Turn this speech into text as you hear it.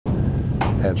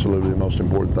absolutely the most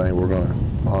important thing. We're going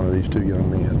to honor these two young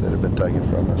men that have been taken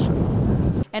from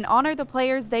us. And honor the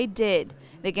players they did.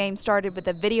 The game started with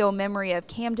a video memory of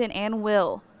Camden and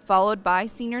Will, followed by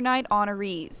senior night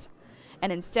honorees.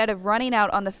 And instead of running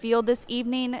out on the field this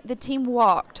evening, the team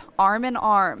walked arm in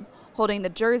arm, holding the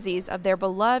jerseys of their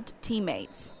beloved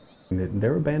teammates.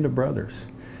 They're a band of brothers,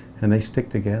 and they stick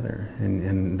together,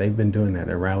 and they've been doing that.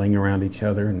 They're rallying around each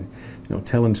other and,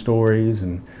 telling stories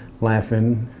and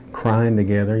laughing, crying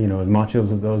together. As macho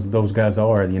as those guys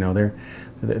are,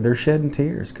 they're shedding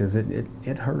tears because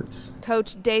it hurts.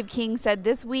 Coach Dave King said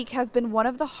this week has been one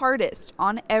of the hardest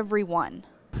on everyone.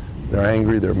 They're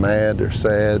angry, they're mad, they're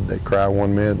sad, they cry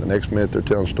 1 minute, the next minute they're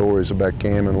telling stories about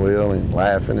Cam and Will and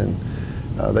laughing, and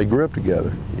they grew up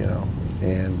together,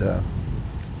 and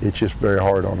it's just very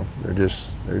hard on them.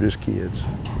 They're just kids.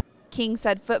 King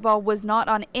said football was not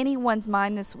on anyone's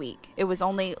mind this week. It was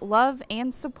only love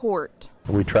and support.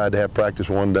 We tried to have practice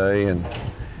one day, and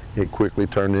it quickly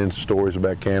turned into stories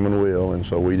about Cam and Will, and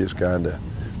so we just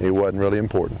it wasn't really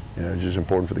important. It was just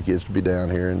important for the kids to be down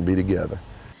here and be together.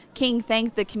 King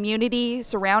thanked the community,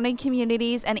 surrounding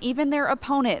communities, and even their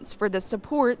opponents for the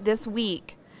support this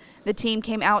week. The team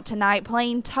came out tonight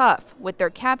playing tough with their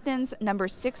captains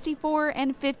numbers 64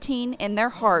 and 15 in their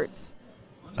hearts.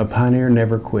 A Pioneer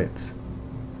never quits.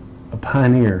 A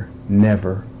Pioneer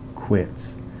never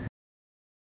quits.